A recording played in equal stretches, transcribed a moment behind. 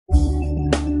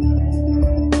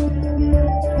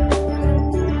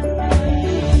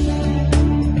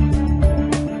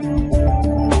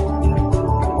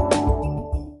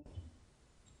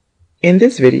In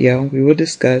this video, we will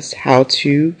discuss how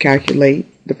to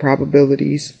calculate the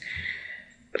probabilities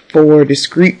for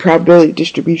discrete probability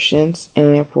distributions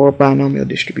and for binomial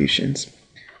distributions.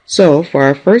 So for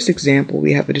our first example,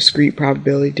 we have a discrete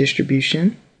probability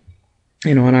distribution,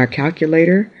 and on our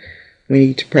calculator, we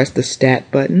need to press the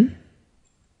Stat button,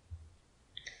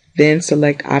 then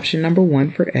select option number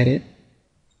 1 for edit.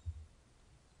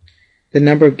 The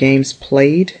number of games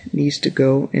played needs to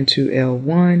go into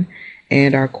L1,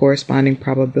 and our corresponding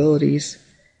probabilities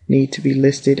need to be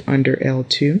listed under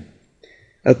L2.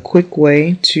 A quick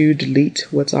way to delete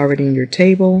what's already in your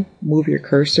table: move your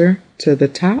cursor to the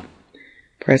top,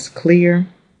 press clear,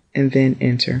 and then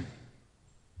enter.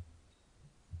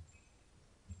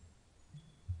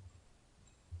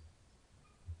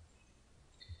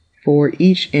 For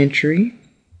each entry,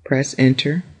 press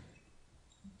enter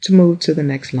to move to the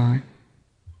next line.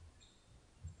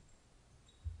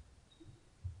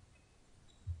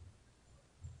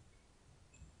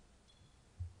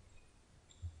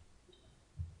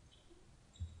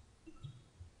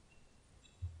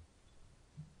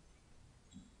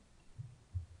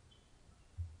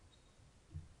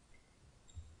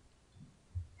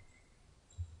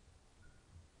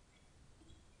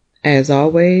 As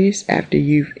always, after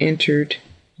you've entered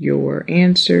your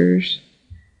answers,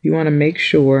 you want to make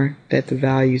sure that the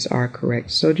values are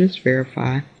correct. So just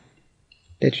verify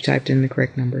that you typed in the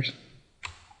correct numbers.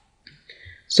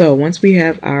 So once we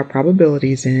have our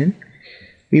probabilities in,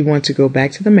 we want to go back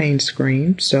to the main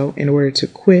screen. So in order to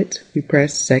quit, we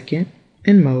press second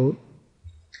in mode.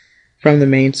 From the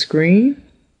main screen,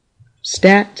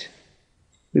 Stat,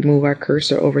 we move our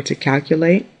cursor over to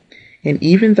Calculate. And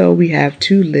even though we have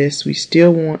two lists, we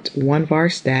still want one var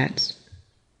stats,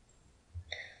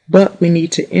 but we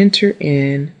need to enter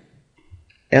in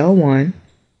L1,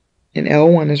 and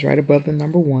L1 is right above the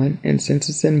number 1, and since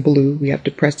it's in blue, we have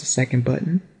to press the second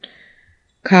button.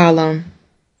 Column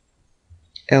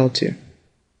L2.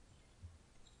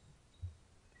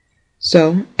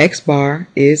 So X bar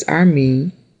is our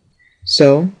mean.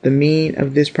 So the mean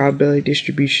of this probability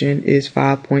distribution is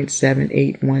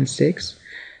 5.7816.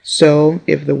 So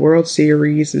if the World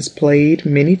Series is played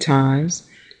many times,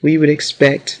 we would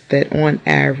expect that on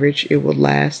average it will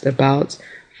last about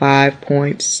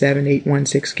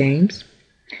 5.7816 games.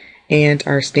 And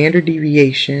our standard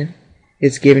deviation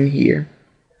is given here,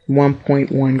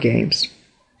 1.1 games.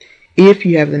 If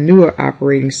you have the newer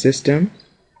operating system,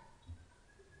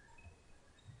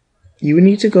 you would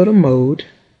need to go to Mode.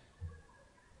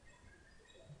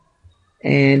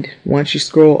 And once you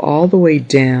scroll all the way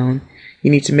down, you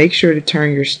need to make sure to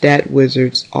turn your stat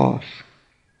wizards off.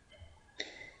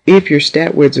 If your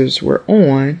stat wizards were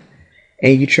on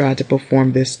and you tried to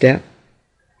perform this step,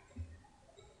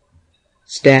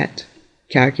 Stat,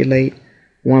 Calculate,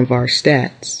 1 var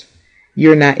stats,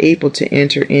 you're not able to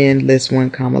enter in list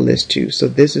 1, list 2. So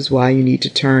this is why you need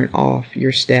to turn off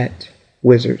your stat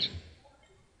wizards.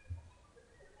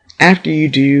 After you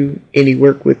do any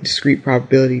work with discrete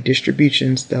probability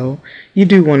distributions, though, you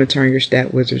do want to turn your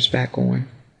stat wizards back on.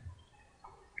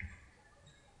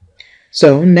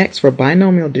 So next, for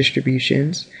binomial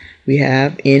distributions, we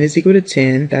have n is equal to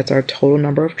 10. That's our total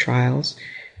number of trials.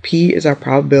 P is our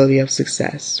probability of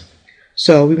success.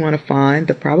 So we want to find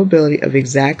the probability of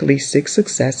exactly 6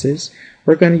 successes.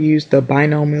 We're going to use the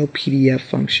BinomialCDF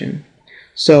function.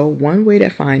 So one way to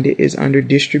find it is under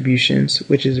distributions,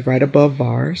 which is right above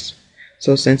vars.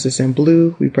 So since it's in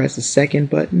blue, we press the second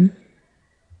button,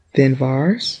 then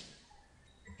vars.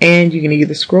 And you can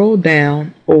either scroll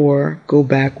down or go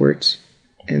backwards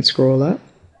and scroll up.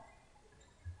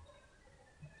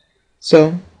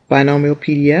 So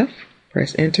BinomialCDF,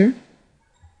 press enter.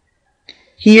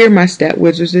 Here my stat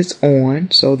wizards is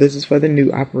on, so this is for the new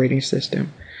operating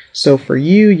system. So for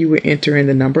you, you would enter in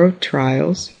the number of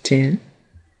trials, 10.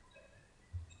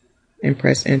 And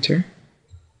press enter.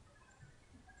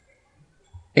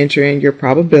 Enter in your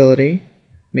probability.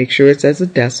 Make sure it's as a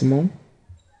decimal.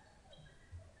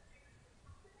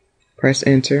 Press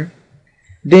enter.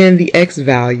 Then the X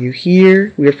value.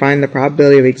 Here we're finding the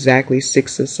probability of exactly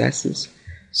 6 successes.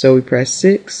 So we press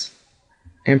 6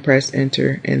 and press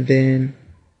enter and then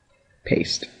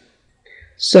paste.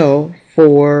 So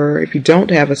if you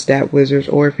don't have a stat wizard,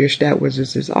 or if your stat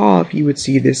wizard is off, you would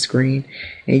see this screen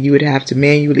and you would have to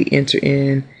manually enter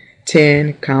in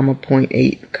 10,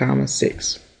 0.8,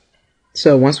 6.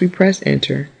 So once we press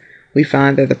enter, we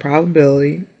find that the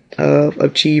probability of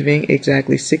achieving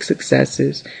exactly 6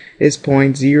 successes is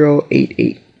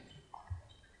 0.088.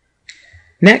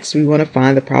 Next, we want to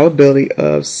find the probability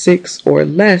of 6 or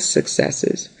less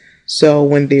successes. So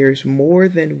when there's more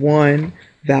than one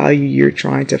value you're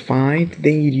trying to find,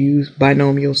 then you use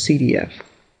BinomialCDF.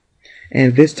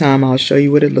 And this time I'll show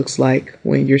you what it looks like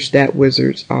when your stat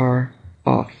wizards are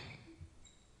off.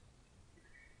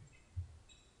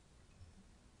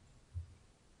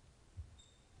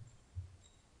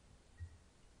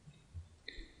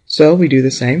 So we do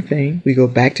the same thing. We go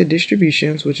back to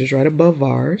distributions, which is right above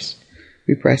vars.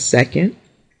 We press second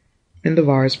and the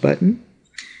vars button.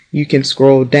 You can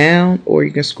scroll down or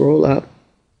you can scroll up.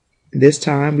 This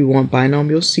time we want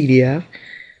BinomialCDF.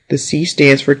 The C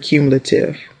stands for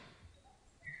cumulative.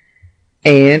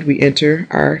 And we enter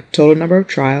our total number of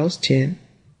trials, 10,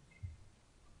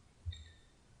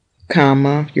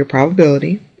 comma, your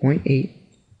probability, 0.8,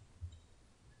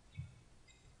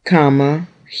 comma,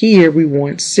 here we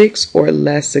want 6 or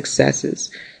less successes.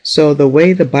 So the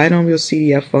way the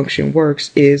BinomialCDF function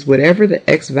works is whatever the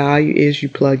x value is you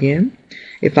plug in,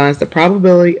 it finds the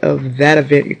probability of that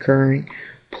event occurring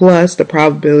plus the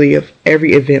probability of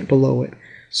every event below it.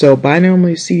 So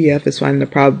BinomialCDF is finding the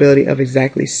probability of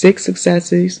exactly 6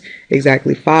 successes,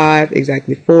 exactly 5,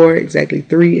 exactly 4, exactly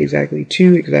 3, exactly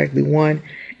 2, exactly 1,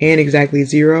 and exactly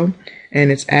 0.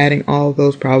 And it's adding all of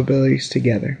those probabilities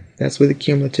together. That's what the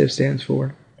cumulative stands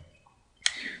for.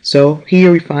 So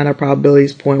here we find our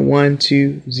probabilities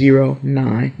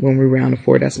 0.1209 when we round to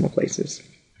 4 decimal places.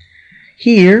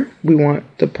 Here we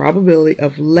want the probability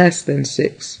of less than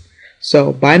 6.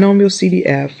 So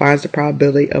BinomialCDF finds the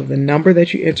probability of the number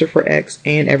that you enter for x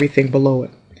and everything below it.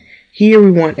 Here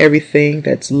we want everything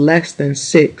that's less than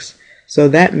 6. So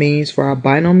that means for our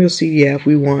BinomialCDF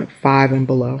we want 5 and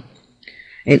below.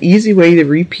 An easy way to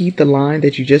repeat the line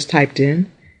that you just typed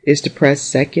in is to press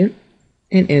second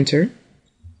and enter.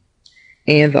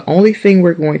 And the only thing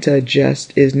we're going to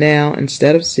adjust is now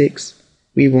instead of 6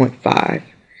 we want 5.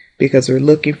 Because we're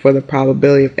looking for the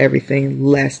probability of everything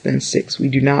less than 6. We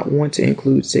do not want to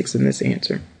include 6 in this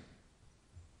answer.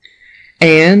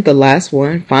 And the last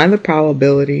one, find the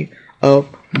probability of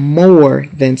more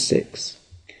than 6.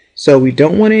 So we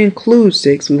don't want to include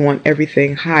 6, we want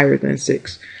everything higher than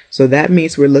 6. So that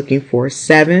means we're looking for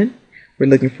 7, we're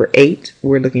looking for 8,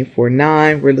 we're looking for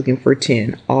 9, we're looking for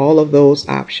 10. All of those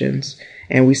options.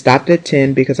 And we stopped at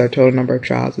 10 because our total number of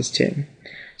trials is 10.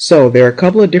 So there are a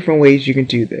couple of different ways you can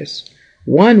do this.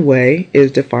 One way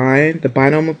is to find the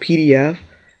binomial PDF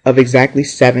of exactly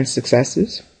 7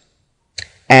 successes.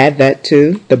 Add that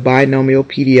to the binomial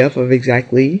PDF of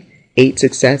exactly 8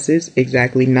 successes,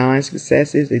 exactly 9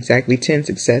 successes, exactly 10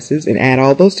 successes, and add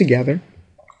all those together.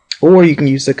 Or you can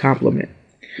use the complement.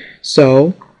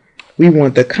 So we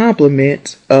want the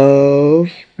complement of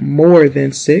more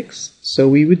than 6. So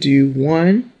we would do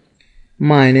 1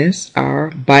 minus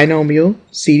our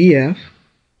BinomialCDF.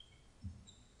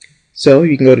 So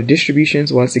you can go to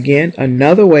distributions once again.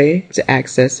 Another way to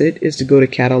access it is to go to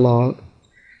catalog.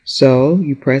 So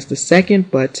you press the second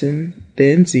button,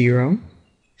 then 0.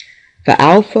 The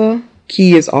alpha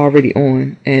key is already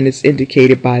on and it's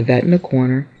indicated by that in the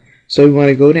corner. So we want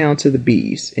to go down to the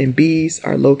B's, and B's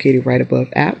are located right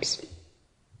above apps.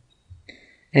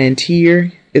 And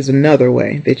here is another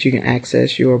way that you can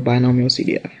access your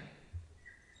BinomialCDF.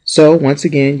 So once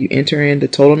again, you enter in the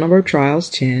total number of trials,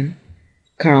 10,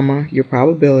 comma, your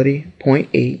probability,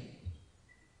 0.8,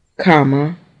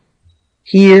 comma,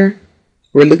 here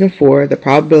we're looking for the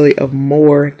probability of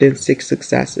more than 6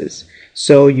 successes.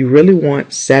 So you really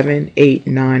want 7, 8,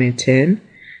 9, and 10.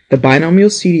 The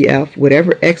BinomialCDF,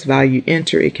 whatever x value you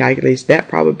enter, it calculates that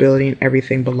probability and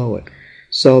everything below it.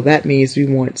 So that means we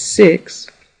want 6,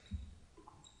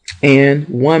 and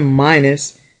 1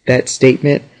 minus that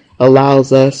statement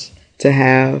allows us to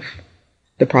have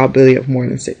the probability of more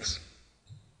than 6.